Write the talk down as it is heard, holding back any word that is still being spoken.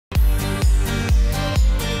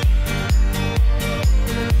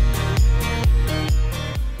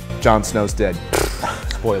Jon Snow's dead.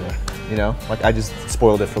 Spoiler. You know, like I just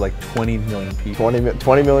spoiled it for like 20 million people. 20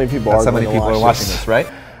 million people. That's how many people are watching this, right?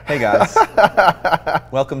 Hey guys,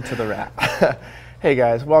 welcome to TheWrap. Hey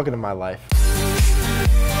guys, welcome to my life.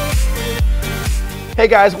 Hey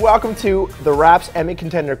guys, welcome to TheWrap's Emmy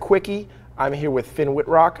contender Quickie. I'm here with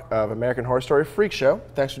Wittrock of American Horror Story Freak Show.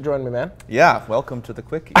 Thanks for joining me, man. Yeah, welcome to the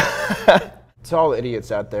Quickie. To all the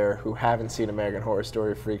idiots out there who haven't seen American Horror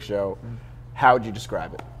Story Freak Show, how would you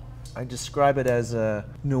describe it? I describe it as a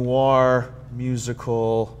noir,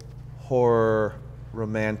 musical, horror,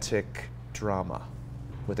 romantic drama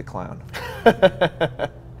with a clown. And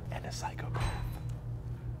a psychopath.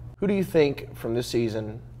 Who do you think from this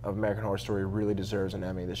season of American Horror Story really deserves an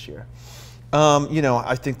Emmy this year? You know,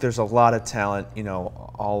 I think there's a lot of talent, you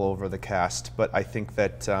know, all over the cast, but I think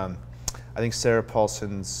that, I think Sarah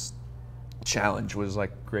Paulson's challenge was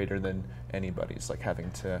like greater than anybody's, like having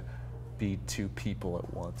to be two people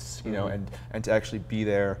at once, you know, and to actually be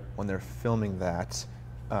there when they're filming that.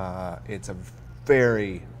 It's a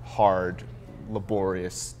very hard,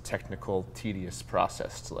 laborious, technical, tedious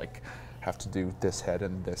process to like have to do this head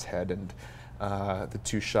and the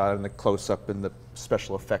two shot and the close up and the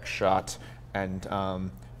special effects shot, and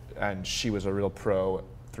she was a real pro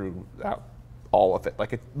throughout all of it.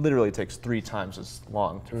 Like it literally takes 3 times as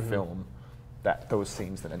long to film those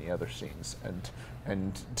scenes than any other scenes, and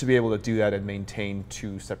to be able to do that and maintain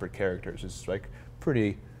 2 separate characters is like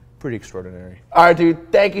pretty extraordinary. All right,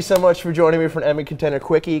 dude, thank you so much for joining me for an Emmy contender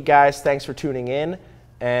Quickie. Guys, thanks for tuning in,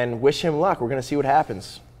 and wish him luck. We're gonna see what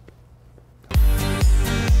happens.